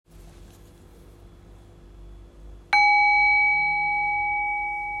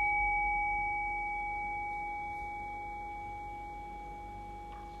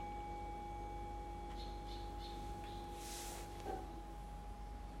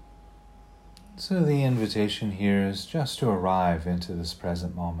So the invitation here is just to arrive into this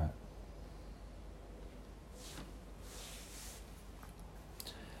present moment.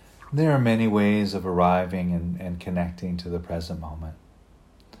 There are many ways of arriving and connecting to the present moment.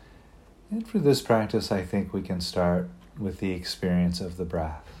 And for this practice, I think we can start with the experience of the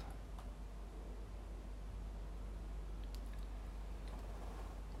breath.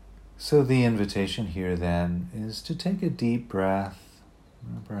 So the invitation here then is to take a deep breath,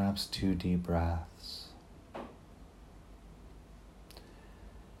 perhaps 2 deep breaths,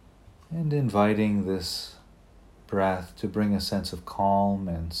 and inviting this breath to bring a sense of calm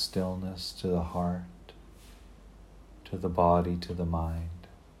and stillness to the heart, to the body, to the mind,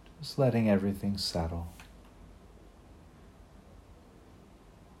 just letting everything settle.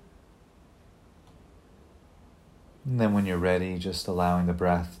 And then when you're ready, just allowing the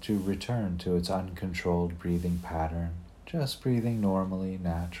breath to return to its uncontrolled breathing pattern, just breathing normally,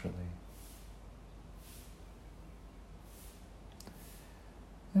 naturally.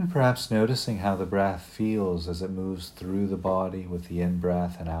 And perhaps noticing how the breath feels as it moves through the body with the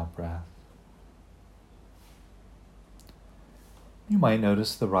in-breath and out-breath. You might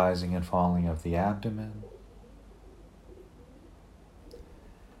notice the rising and falling of the abdomen,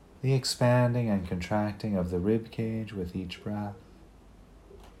 the expanding and contracting of the rib cage with each breath.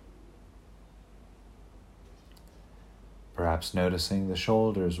 Perhaps noticing the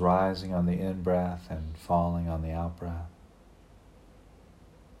shoulders rising on the in-breath and falling on the out-breath.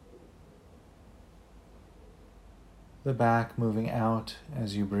 The back moving out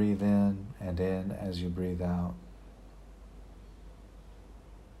as you breathe in as you breathe out.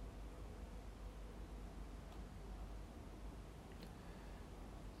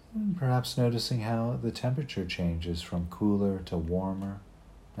 And perhaps noticing how the temperature changes from cooler to warmer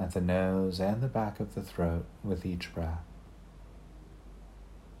at the nose and the back of the throat with each breath.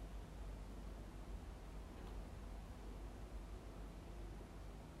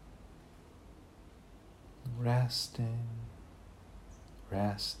 Resting,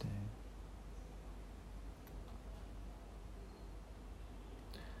 resting.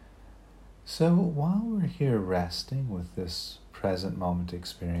 So while we're here resting with this present moment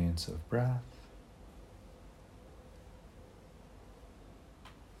experience of breath,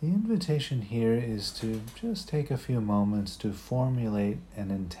 the invitation here is to just take a few moments to formulate an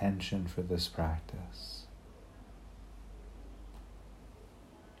intention for this practice.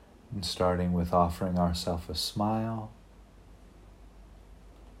 And starting with offering ourselves a smile,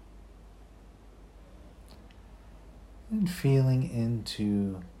 and feeling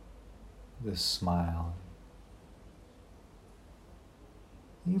into this smile.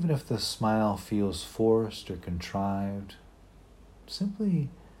 Even if the smile feels forced or contrived, simply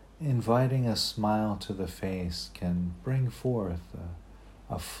inviting a smile to the face can bring forth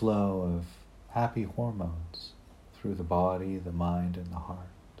a flow of happy hormones through the body, the mind, and the heart.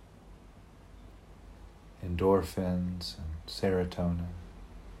 Endorphins and serotonin,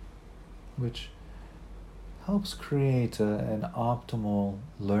 which helps create an optimal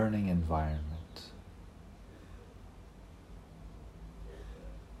learning environment.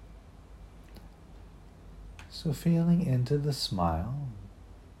 So feeling into the smile,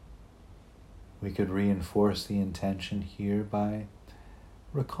 we could reinforce the intention here by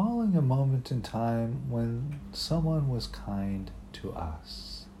recalling a moment in time when someone was kind to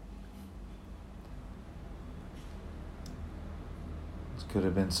us. This could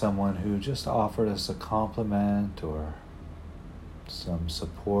have been someone who just offered us a compliment or some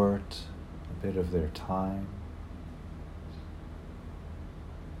support, a bit of their time.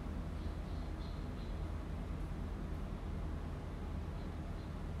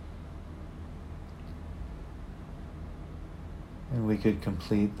 And we could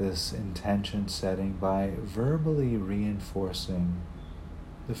complete this intention setting by verbally reinforcing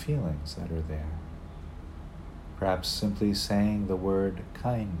the feelings that are there. Perhaps simply saying the word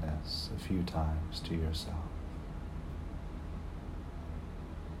kindness a few times to yourself.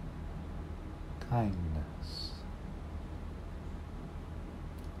 Kindness.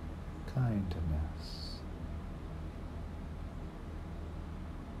 Kindness.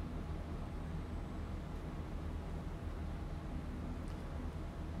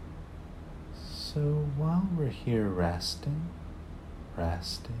 So while we're here resting,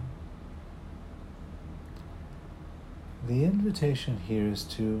 the invitation here is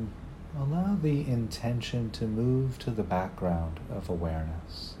to allow the intention to move to the background of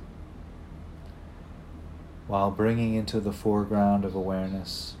awareness, while bringing into the foreground of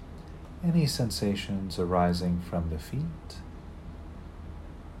awareness any sensations arising from the feet,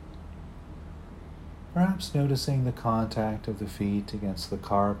 Perhaps noticing the contact of the feet against the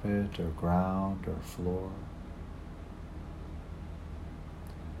carpet or ground or floor.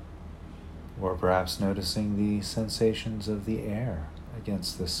 Or perhaps noticing the sensations of the air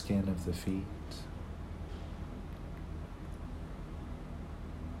against the skin of the feet.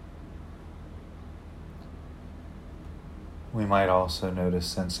 We might also notice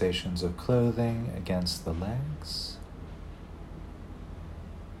sensations of clothing against the legs,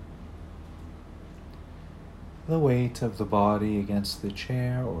 the weight of the body against the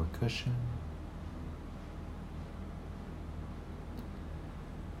chair or cushion.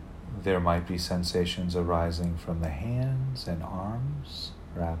 There might be sensations arising from the hands and arms,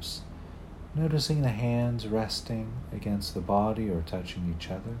 perhaps noticing the hands resting against the body or touching each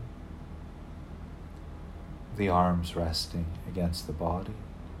other, the arms resting against the body.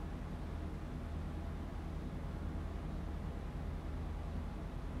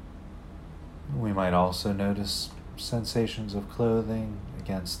 We might also notice sensations of clothing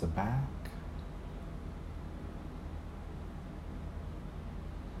against the back,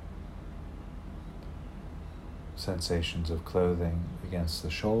 sensations of clothing against the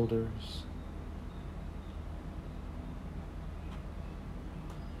shoulders,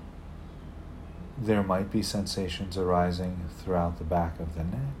 there might be sensations arising throughout the back of the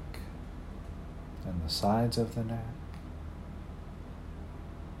neck and the sides of the neck.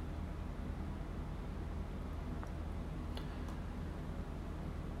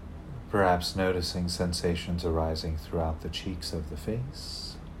 Perhaps noticing sensations arising throughout the cheeks of the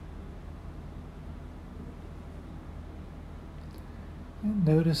face. And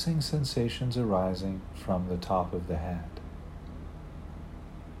noticing sensations arising from the top of the head.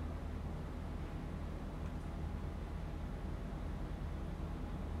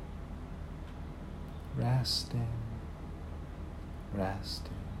 Resting,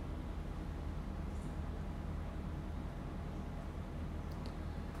 resting.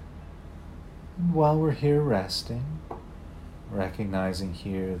 And while we're here resting, recognizing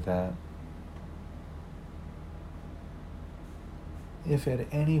here that if at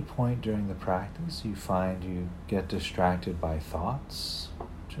any point during the practice you find you get distracted by thoughts,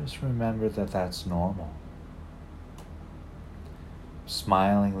 just remember that that's normal.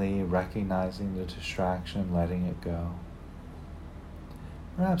 Smilingly recognizing the distraction, letting it go.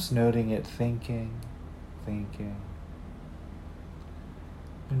 Perhaps noting it thinking, and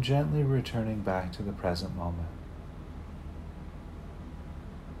gently returning back to the present moment.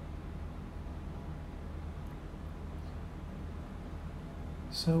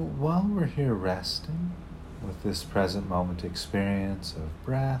 So while we're here resting with this present moment experience of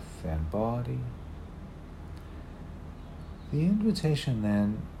breath and body, the invitation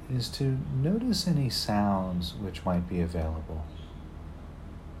then is to notice any sounds which might be available.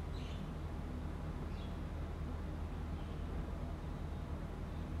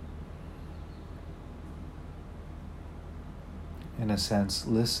 In a sense,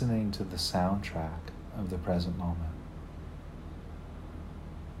 listening to the soundtrack of the present moment.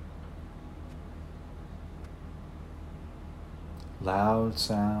 Loud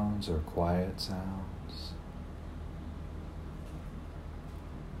sounds or quiet sounds.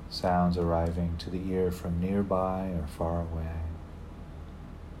 Sounds arriving to the ear from nearby or far away.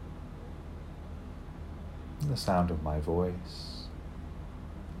 The sound of my voice.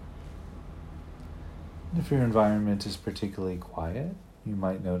 And if your environment is particularly quiet, you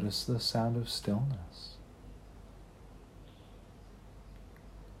might notice the sound of stillness.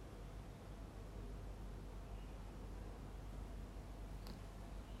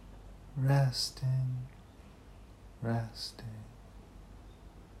 Resting, resting.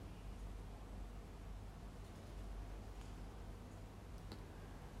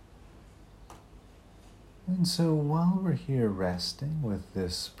 And so while we're here resting with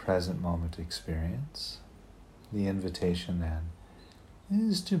this present moment experience, the invitation then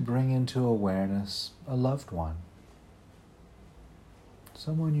is to bring into awareness a loved one,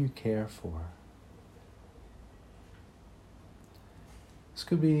 someone you care for. This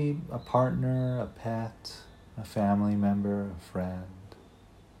could be a partner, a pet, a family member, a friend.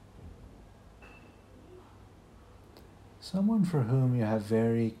 Someone for whom you have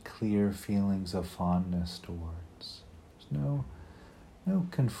very clear feelings of fondness towards. There's no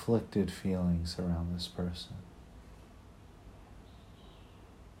conflicted feelings around this person.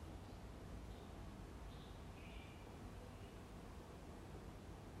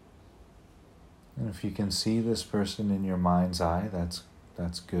 And if you can see this person in your mind's eye,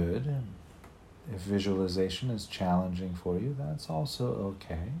 that's good. And if visualization is challenging for you, that's also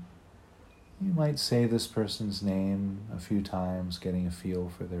okay. You might say this person's name a few times, getting a feel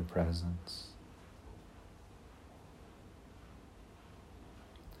for their presence.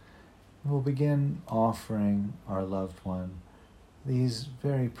 We'll begin offering our loved one these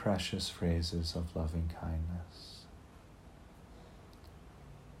very precious phrases of loving kindness.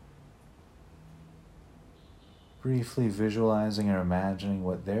 Briefly visualizing or imagining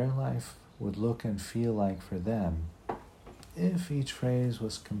what their life would look and feel like for them if each phrase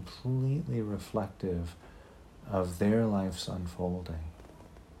was completely reflective of their life's unfolding.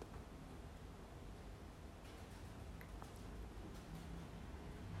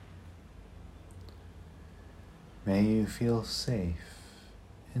 May you feel safe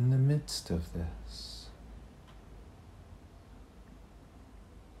in the midst of this.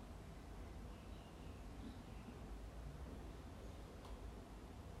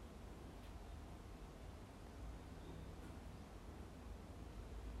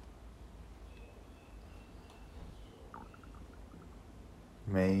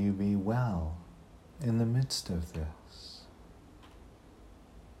 May you be well in the midst of this.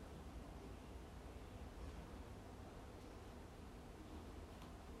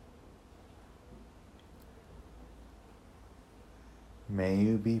 May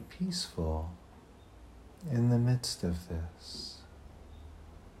you be peaceful in the midst of this.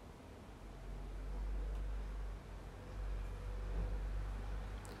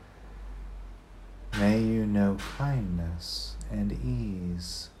 May you know kindness and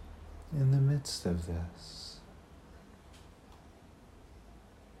ease in the midst of this.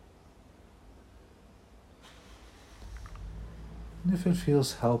 And if it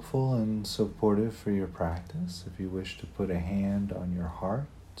feels helpful and supportive for your practice, if you wish to put a hand on your heart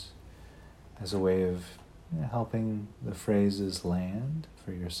as a way of helping the phrases land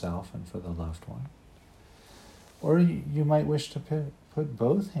for yourself and for the loved one, or you might wish to put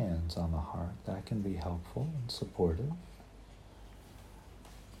both hands on the heart. That can be helpful and supportive.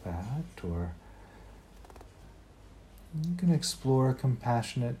 That, or you can explore a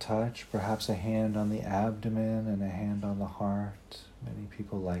compassionate touch, perhaps a hand on the abdomen and a hand on the heart. Many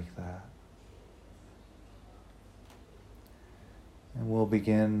people like that. And we'll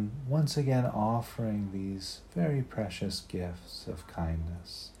begin once again offering these very precious gifts of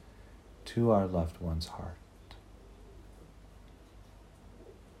kindness to our loved one's heart.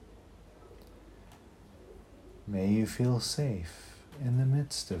 May you feel safe in the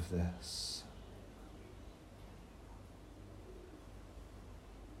midst of this.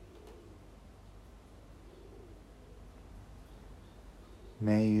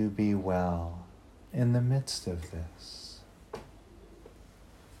 May you be well in the midst of this.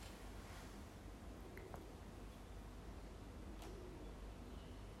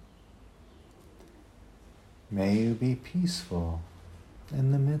 May you be peaceful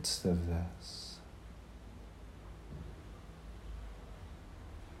in the midst of this.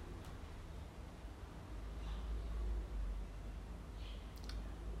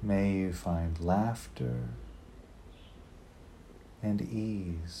 May you find laughter and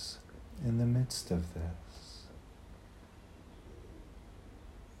ease in the midst of this.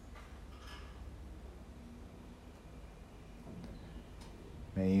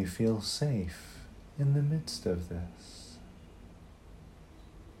 May you feel safe in the midst of this.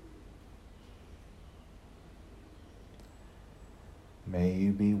 May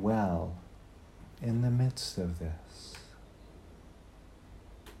you be well in the midst of this.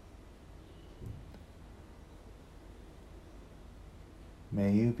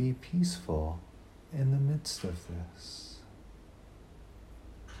 May you be peaceful in the midst of this.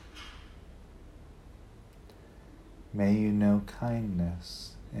 May you know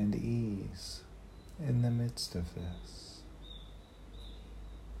kindness and ease in the midst of this.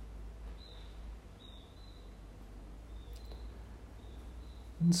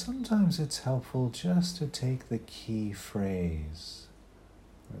 And sometimes it's helpful just to take the key phrase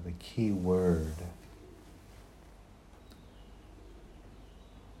or the key word.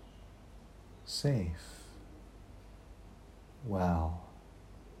 Safe, well,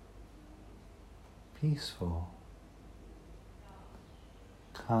 peaceful,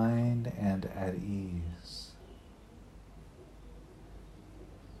 kind and at ease,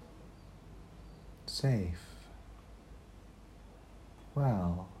 safe,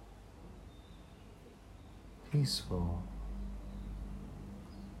 well, peaceful,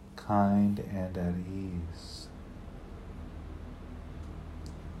 kind and at ease.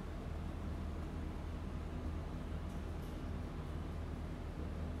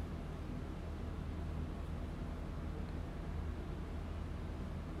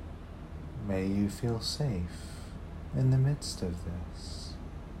 May you feel safe in the midst of this.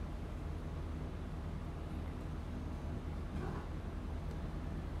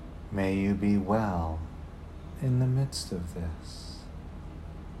 May you be well in the midst of this.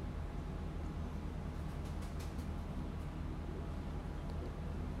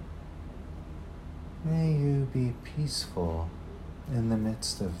 be peaceful in the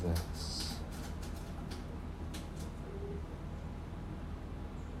midst of this.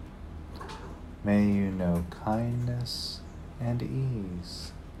 May you know kindness and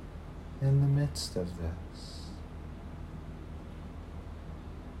ease in the midst of this.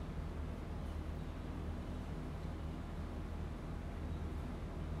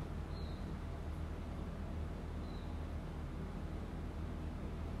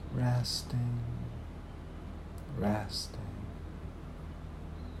 Resting, resting.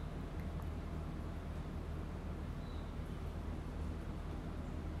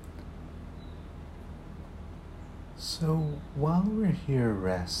 So while we're here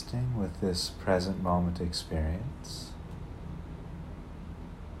resting with this present moment experience,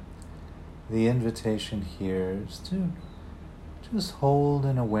 the invitation here is to just hold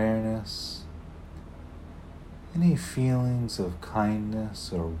in awareness any feelings of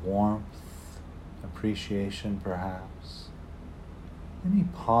kindness or warmth, appreciation perhaps, any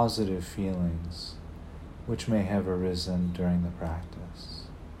positive feelings which may have arisen during the practice.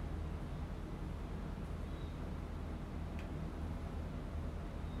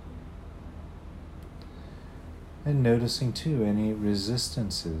 And noticing too any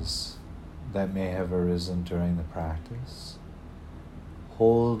resistances that may have arisen during the practice,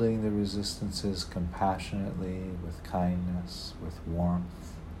 holding the resistances compassionately, with kindness, with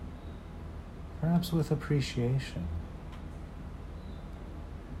warmth, perhaps with appreciation,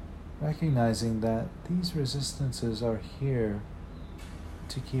 recognizing that these resistances are here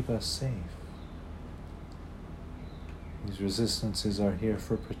to keep us safe. These resistances are here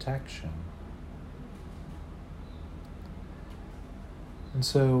for protection. And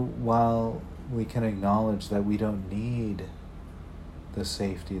so while we can acknowledge that we don't need the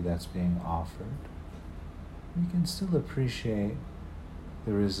safety that's being offered, we can still appreciate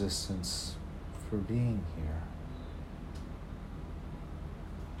the resistance for being here.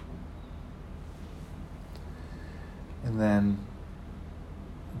 And then,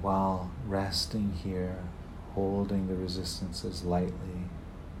 while resting here, holding the resistances lightly,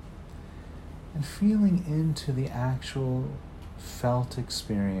 and feeling into the actual felt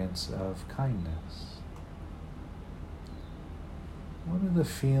experience of kindness. What are the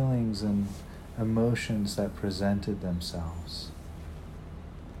feelings and emotions that presented themselves?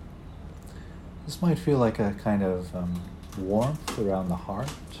 This might feel like a kind of warmth around the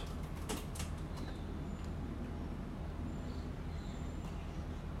heart.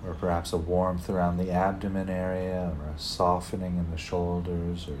 Or perhaps a warmth around the abdomen area, or a softening in the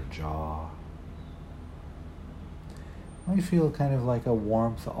shoulders or jaw. It might feel kind of like a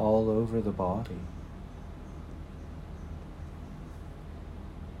warmth all over the body.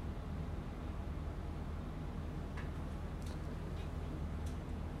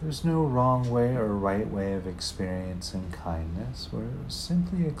 There's no wrong way or right way of experiencing kindness. We're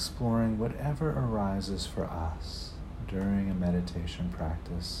simply exploring whatever arises for us during a meditation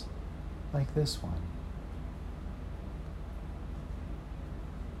practice like this one.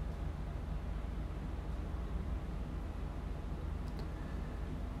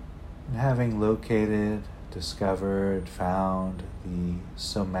 And having located, discovered, found the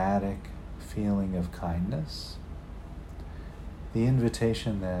somatic feeling of kindness, the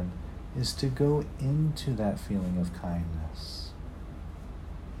invitation then is to go into that feeling of kindness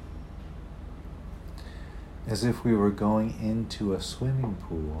as if we were going into a swimming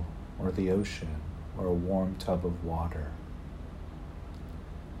pool or the ocean or a warm tub of water,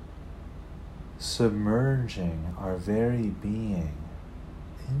 submerging our very being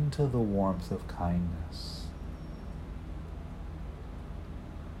into the warmth of kindness.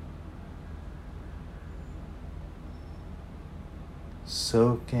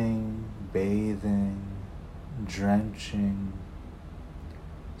 Soaking, bathing, drenching,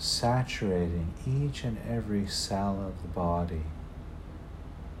 saturating each and every cell of the body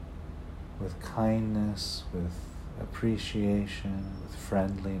with kindness, with appreciation, with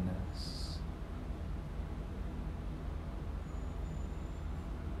friendliness.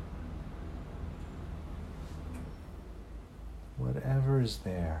 Whatever is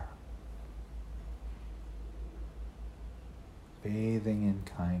there, bathing in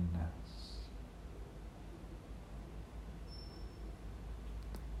kindness.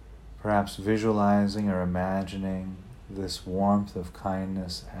 Perhaps visualizing or imagining this warmth of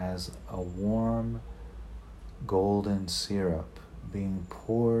kindness as a warm golden syrup being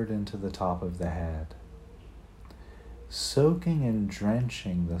poured into the top of the head, soaking and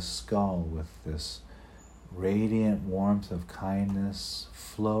drenching the skull with this radiant warmth of kindness,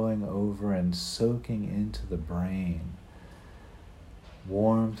 flowing over and soaking into the brain,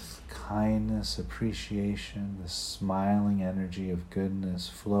 warmth, kindness, appreciation, the smiling energy of goodness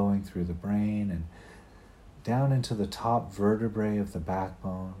flowing through the brain and down into the top vertebrae of the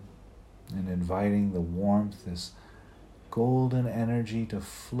backbone, and inviting the warmth, this golden energy to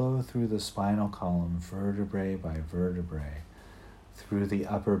flow through the spinal column, vertebrae by vertebrae, through the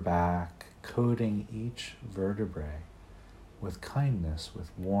upper back, coating each vertebrae with kindness,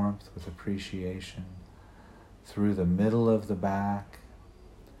 with warmth, with appreciation, through the middle of the back,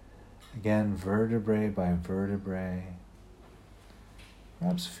 again, vertebrae by vertebrae,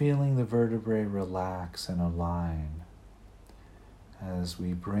 perhaps feeling the vertebrae relax and align as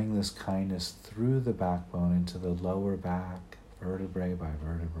we bring this kindness through the backbone into the lower back, vertebrae by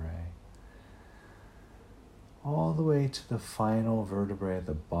vertebrae, all the way to the final vertebrae at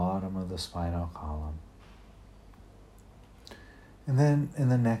the bottom of the spinal column. And then in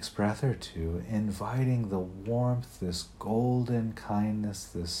the next breath or two, inviting the warmth, this golden kindness,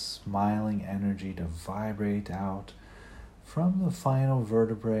 this smiling energy to vibrate out from the final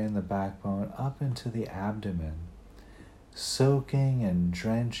vertebrae in the backbone up into the abdomen, soaking and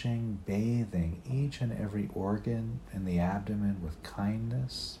drenching, bathing each and every organ in the abdomen with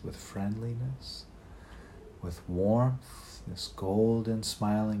kindness, with friendliness, with warmth, this golden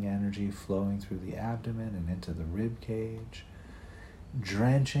smiling energy flowing through the abdomen and into the rib cage,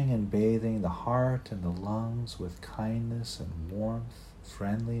 drenching and bathing the heart and the lungs with kindness and warmth,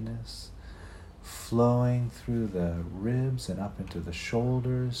 friendliness, flowing through the ribs and up into the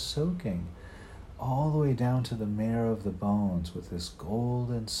shoulders, soaking all the way down to the marrow of the bones with this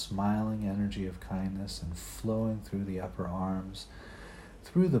golden smiling energy of kindness, and flowing through the upper arms,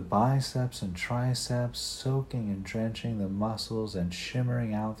 through the biceps and triceps, soaking and drenching the muscles and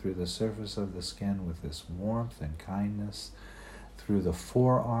shimmering out through the surface of the skin with this warmth and kindness, through the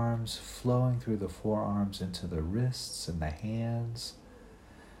forearms, flowing through the forearms into the wrists and the hands,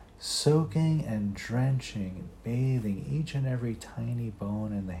 soaking and drenching, bathing each and every tiny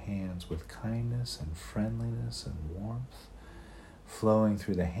bone in the hands with kindness and friendliness and warmth, flowing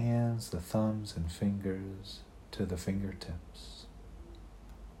through the hands, the thumbs and fingers to the fingertips.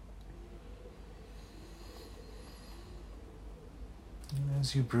 And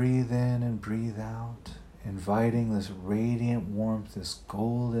as you breathe in and breathe out, inviting this radiant warmth, this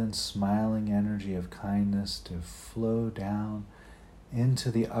golden smiling energy of kindness to flow down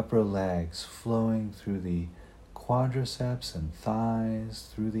into the upper legs, flowing through the quadriceps and thighs,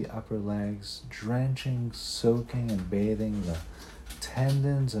 through the upper legs, drenching, soaking, and bathing the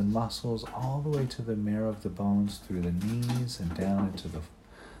tendons and muscles all the way to the marrow of the bones, through the knees and down into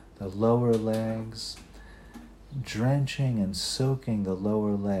the lower legs, drenching and soaking the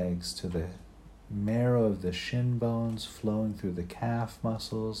lower legs to the marrow of the shin bones, flowing through the calf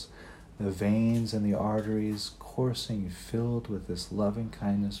muscles, the veins and the arteries coursing, filled with this loving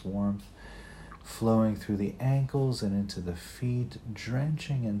kindness warmth, flowing through the ankles and into the feet,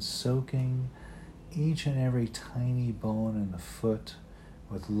 drenching and soaking each and every tiny bone in the foot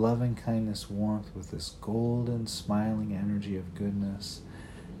with loving kindness warmth, with this golden smiling energy of goodness,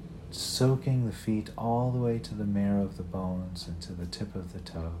 soaking the feet all the way to the marrow of the bones and to the tip of the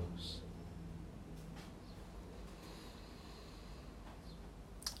toes.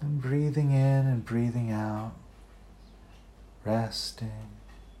 And breathing in and breathing out, resting,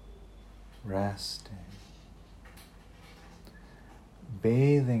 resting,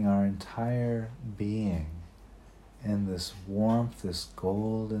 bathing our entire being in this warmth, this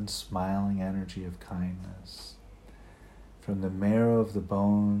golden smiling energy of kindness, from the marrow of the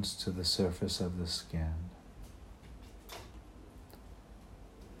bones to the surface of the skin.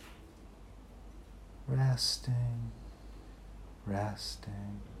 Resting,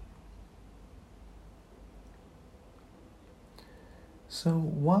 resting. So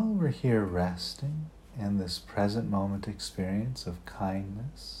while we're here resting in this present moment experience of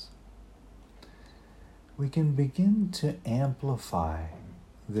kindness, we can begin to amplify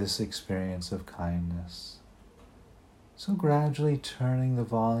this experience of kindness. So gradually turning the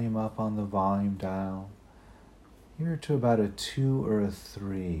volume up on the volume dial, here to about a 2 or a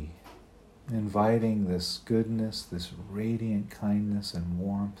 3, inviting this goodness, this radiant kindness and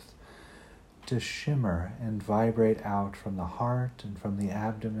warmth to shimmer and vibrate out from the heart and from the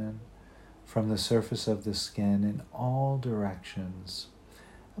abdomen, from the surface of the skin in all directions,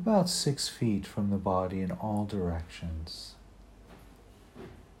 about 6 feet from the body in all directions.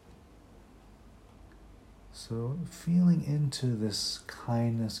 So feeling into this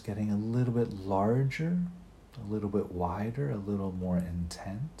kindness getting a little bit larger, a little bit wider, a little more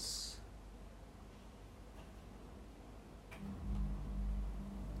intense.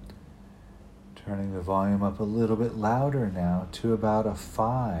 Turning the volume up a little bit louder now to about a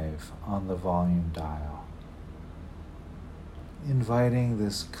 5 on the volume dial. Inviting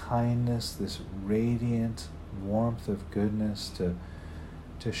this kindness, this radiant warmth of goodness to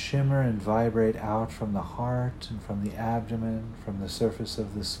shimmer and vibrate out from the heart and from the abdomen, from the surface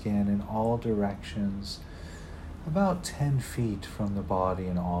of the skin in all directions, about 10 feet from the body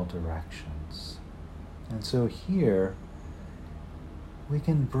in all directions. And so here, we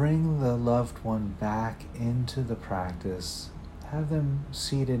can bring the loved one back into the practice, have them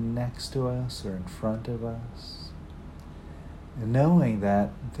seated next to us or in front of us, and knowing that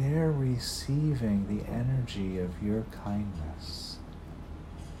they're receiving the energy of your kindness.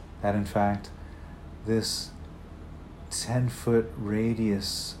 That in fact, this 10-foot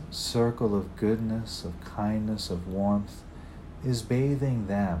radius circle of goodness, of kindness, of warmth is bathing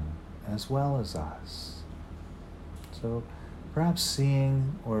them as well as us. So perhaps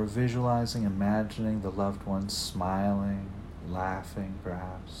seeing or visualizing, imagining the loved one smiling, laughing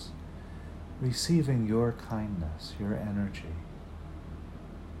perhaps, receiving your kindness, your energy.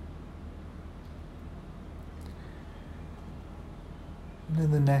 And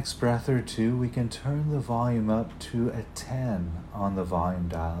in the next breath or two, we can turn the volume up to a 10 on the volume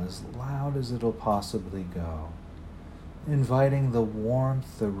dial, as loud as it'll possibly go, inviting the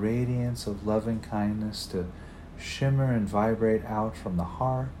warmth, the radiance of loving kindness to shimmer and vibrate out from the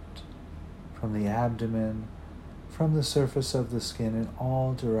heart, from the abdomen, from the surface of the skin in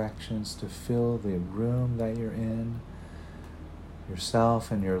all directions to fill the room that you're in,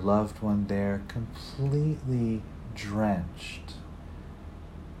 yourself and your loved one there, completely drenched,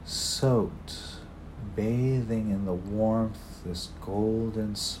 soaked, bathing in the warmth, this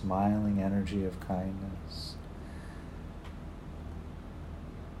golden, smiling energy of kindness.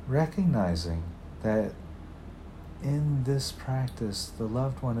 Recognizing that in this practice, the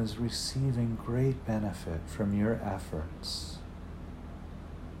loved one is receiving great benefit from your efforts,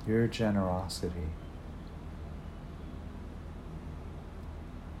 your generosity.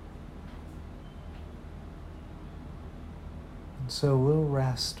 And so we'll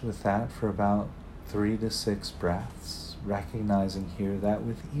rest with that for about 3 to 6 breaths, recognizing here that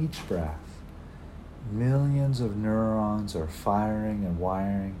with each breath, millions of neurons are firing and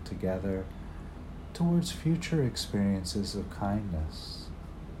wiring together towards future experiences of kindness.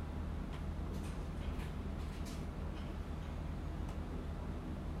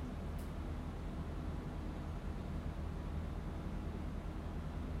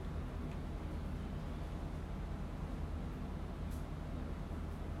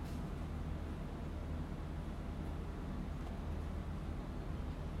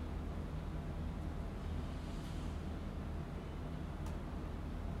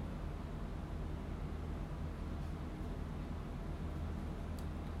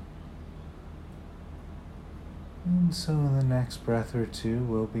 And so in the next breath or two,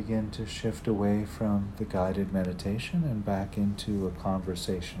 we'll begin to shift away from the guided meditation and back into a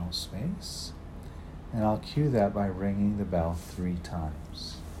conversational space. And I'll cue that by ringing the bell 3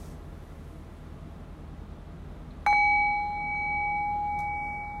 times.